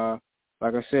you, and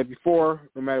like I said before,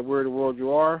 no matter where in the world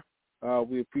you are,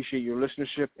 we appreciate your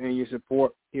listenership and your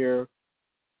support here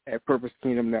at Purpose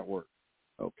Kingdom Network.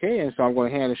 Okay, and so I'm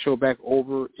going to hand the show back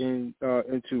over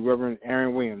into Reverend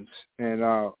Aaron Williams. And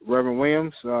Reverend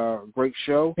Williams, great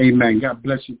show. Amen. God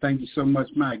bless you. Thank you so much,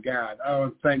 my God. I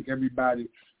want to thank everybody,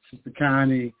 Sister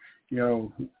Connie,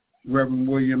 Reverend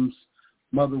Williams,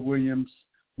 Mother Williams,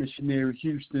 Missionary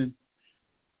Houston,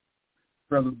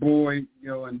 Brother Boyd,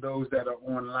 and those that are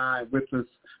online with us.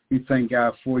 We thank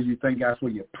God for you. Thank God for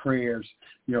your prayers.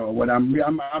 What I'm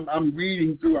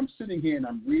reading through, I'm sitting here and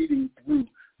I'm reading through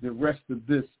the rest of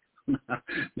this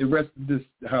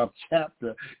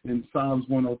chapter in Psalms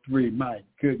 103. My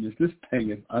goodness, this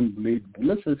thing is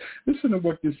unbelievable. Listen to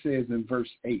what this says in verse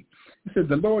 8. It says,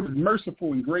 the Lord is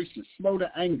merciful and gracious, slow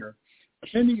to anger,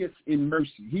 plenteous in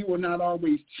mercy. He will not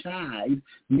always chide,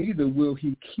 neither will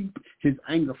he keep his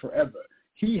anger forever.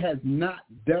 He has not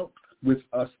dealt with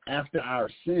us after our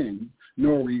sin,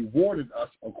 nor rewarded us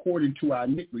according to our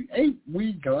iniquity. Ain't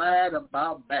we glad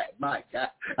about that? My God.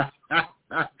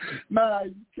 My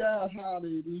God,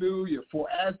 hallelujah. For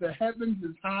as the heavens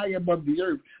is high above the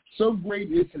earth, so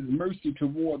great is his mercy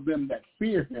toward them that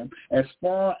fear him. As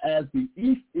far as the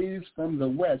east is from the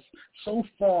west, so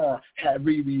far have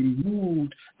we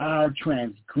removed our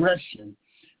transgression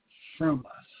from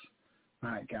us.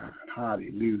 My God,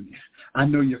 hallelujah. I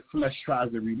know your flesh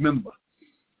tries to remember,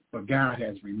 but God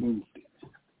has removed it.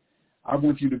 I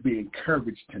want you to be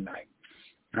encouraged tonight.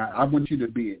 I want you to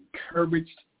be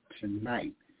encouraged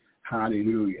tonight,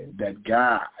 hallelujah, that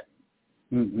God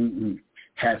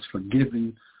has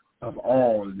forgiven of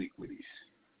all iniquities,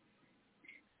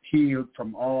 healed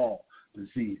from all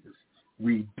diseases,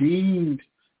 redeemed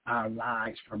our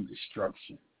lives from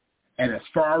destruction. And as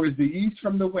far as the east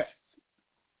from the west,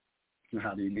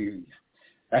 hallelujah,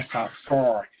 that's how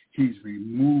far he's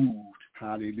removed,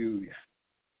 hallelujah,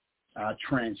 our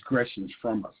transgressions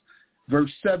from us.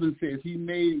 Verse 7 says, he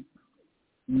made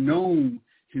known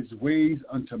his ways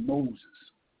unto Moses,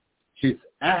 his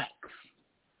acts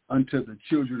unto the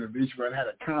children of Israel. I had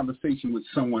a conversation with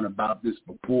someone about this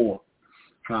before.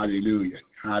 Hallelujah,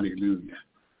 hallelujah.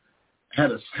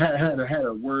 Had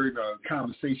a word, a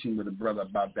conversation with a brother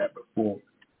about that before,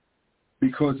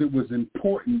 because it was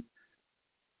important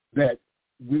that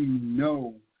we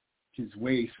know his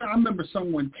ways. I remember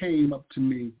someone came up to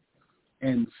me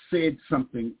and said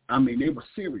something. I mean, they were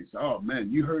serious. Oh,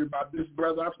 man, you heard about this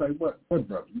brother? I was like, what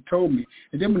brother? You told me.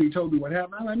 And then when he told me what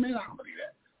happened, I was like, man, I don't believe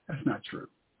that. That's not true.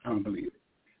 I don't believe it.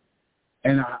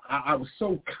 And I was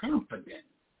so confident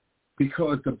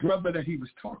because the brother that he was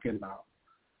talking about,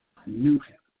 I knew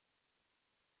him.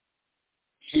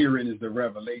 Herein is the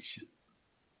revelation,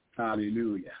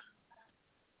 hallelujah,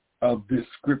 of this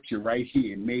scripture right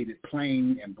here, made it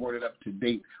plain and brought it up to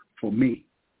date for me.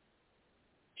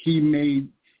 He made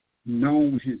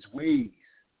known his ways.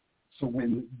 So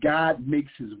when God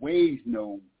makes his ways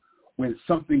known, when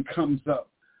something comes up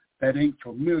that ain't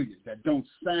familiar, that don't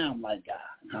sound like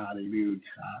God, hallelujah,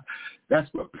 that's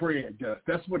what prayer does.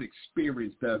 That's what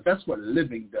experience does. That's what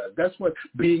living does. That's what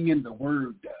being in the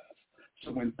Word does.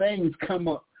 So when things come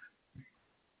up,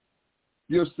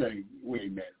 you'll say, wait a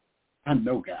minute, I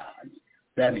know God.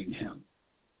 That ain't him.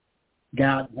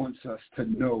 God wants us to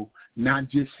know not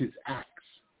just his acts,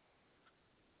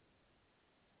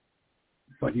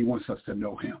 but he wants us to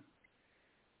know him.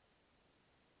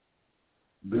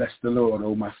 Bless the Lord,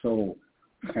 O my soul,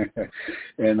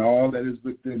 and all that is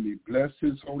within me. Bless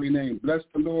his holy name. Bless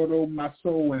the Lord, O my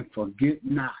soul, and forget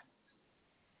not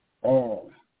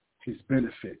all his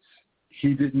benefits.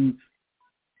 He didn't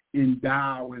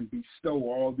endow and bestow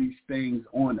all these things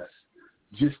on us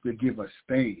just to give us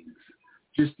things,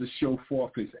 just to show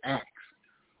forth his acts,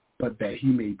 but that he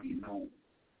may be known.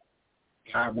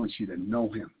 God wants you to know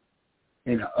him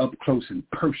in an up-close and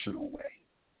personal way.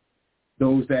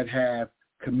 Those that have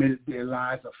committed their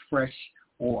lives afresh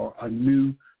or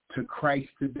anew to Christ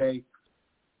today,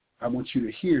 I want you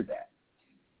to hear that.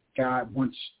 God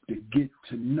wants to get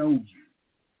to know you.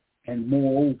 And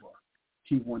moreover,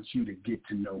 he wants you to get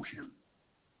to know him.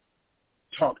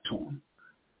 Talk to him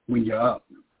when you're up.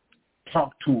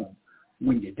 Talk to him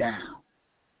when you're down.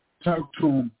 Talk to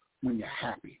him when you're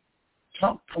happy.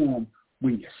 Talk to him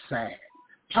when you're sad.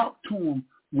 Talk to him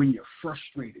when you're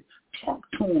frustrated. Talk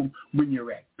to him when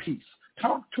you're at peace.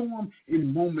 Talk to him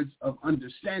in moments of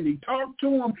understanding. Talk to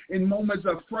him in moments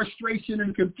of frustration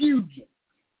and confusion.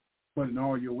 But in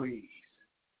all your ways,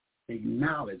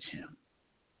 acknowledge him,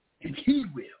 and he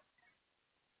will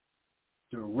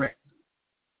direct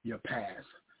your path.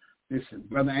 Listen,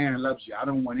 Brother Aaron loves you. I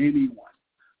don't want anyone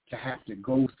to have to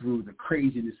go through the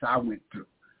craziness I went through.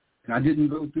 And I didn't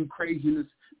go through craziness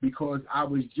because I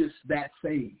was just that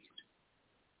saved.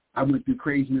 I went through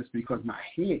craziness because my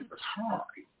head was hard.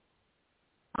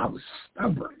 I was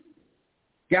stubborn.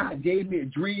 God gave me a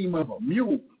dream of a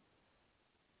mule.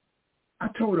 I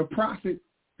told a prophet,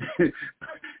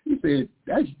 he said,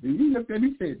 he looked at me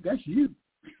and said, that's you.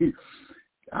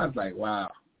 I was like,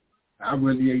 wow, I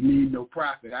really ain't need no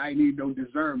prophet. I ain't need no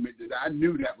discernment. I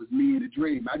knew that was me in the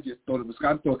dream. I just thought it was,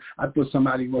 I thought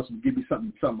somebody was going to give me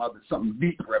something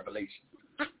deep revelation.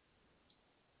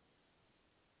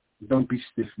 Don't be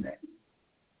stiff-necked.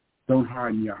 Don't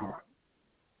harden your heart.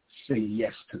 Say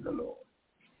yes to the Lord.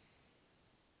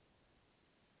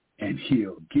 And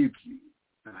he'll give you,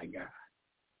 my God,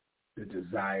 the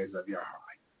desires of your heart.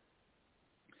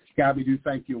 God, we do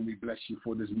thank you and we bless you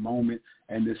for this moment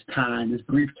and this time, this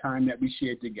brief time that we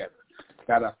shared together.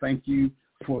 God, I thank you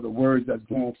for the words that's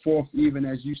going forth, even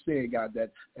as you said, God,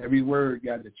 that every word,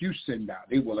 God, that you send out,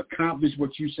 it will accomplish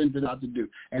what you sent it out to do,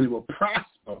 and it will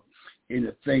prosper in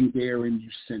the thing therein you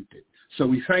sent it. So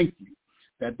we thank you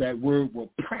that word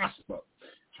will prosper,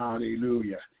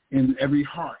 hallelujah, in every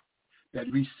heart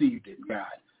that received it, God.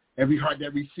 Every heart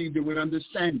that received it with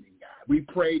understanding, God. We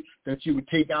pray that you would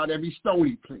take out every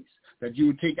stony place, that you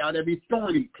would take out every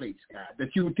thorny place, God, that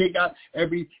you would take out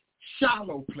every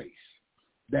shallow place,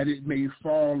 that it may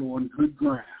fall on good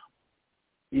ground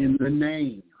in the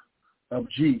name of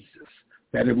Jesus,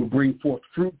 that it will bring forth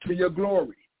fruit to your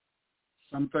glory,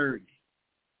 some 30,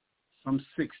 some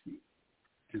 60,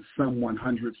 and some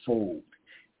 100-fold.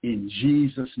 In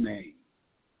Jesus' name.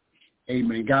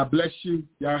 Amen. God bless you.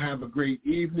 Y'all have a great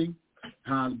evening.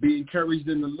 Be encouraged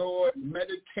in the Lord.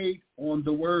 Meditate on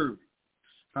the word.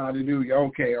 Hallelujah.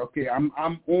 Okay.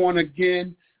 I'm on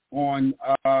again on,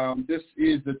 this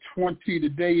is the 20,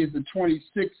 today is the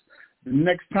 26th. The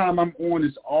next time I'm on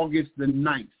is August the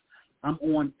 9th. I'm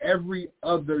on every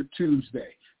other Tuesday.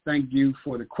 Thank you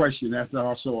for the question. That's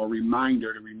also a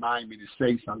reminder to remind me to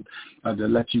say something, to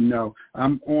let you know.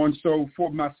 I'm on, so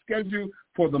for my schedule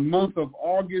for the month of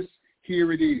August,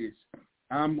 here it is.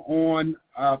 I'm on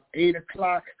 8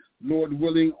 o'clock, Lord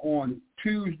willing, on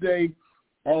Tuesday,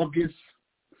 August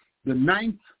the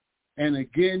 9th, and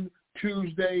again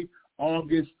Tuesday,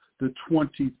 August the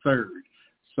 23rd.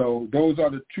 So those are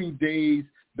the 2 days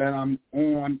that I'm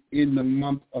on in the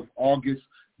month of August,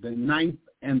 the 9th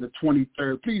and the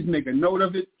 23rd. Please make a note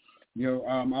of it.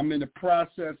 I'm in the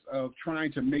process of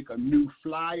trying to make a new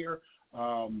flyer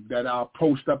that I'll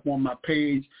post up on my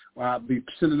page. I'll be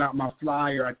sending out my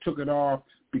flyer. I took it off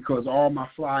because all my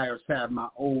flyers have my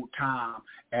old time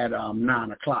at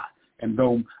 9 o'clock. And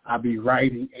though I'll be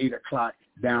writing 8 o'clock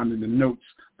down in the notes,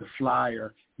 the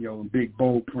flyer, in big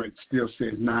bold print still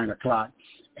says 9 o'clock.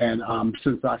 And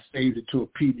since I saved it to a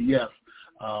PDF,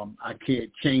 I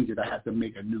can't change it. I have to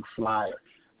make a new flyer.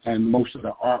 And most of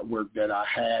the artwork that I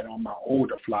had on my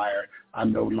older flyer, I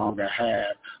no longer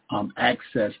have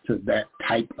access to that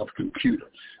type of computer.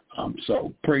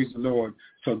 So praise the Lord.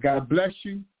 So God bless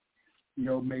you.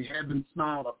 May heaven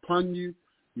smile upon you.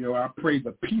 I pray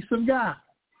the peace of God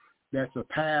that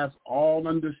surpasses all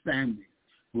understanding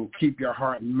will keep your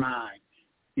heart and mind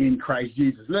in Christ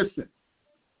Jesus. Listen,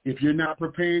 if you're not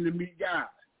preparing to meet God,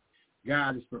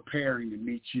 God is preparing to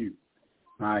meet you.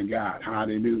 My God,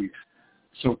 hallelujah.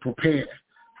 So prepare,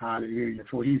 hallelujah,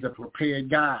 for he's a prepared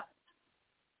God,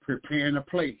 preparing a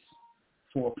place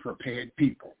for prepared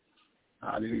people.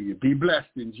 Hallelujah. Be blessed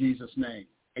in Jesus' name.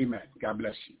 Amen. God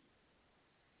bless you.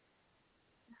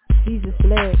 Jesus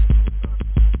bless.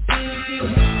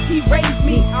 He raised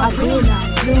me, I will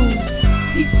not lose.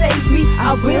 He saved me,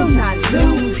 I will not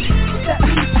lose. Set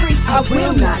me free, I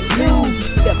will not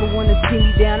lose. Never wanna see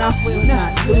me down, I will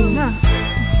not lose.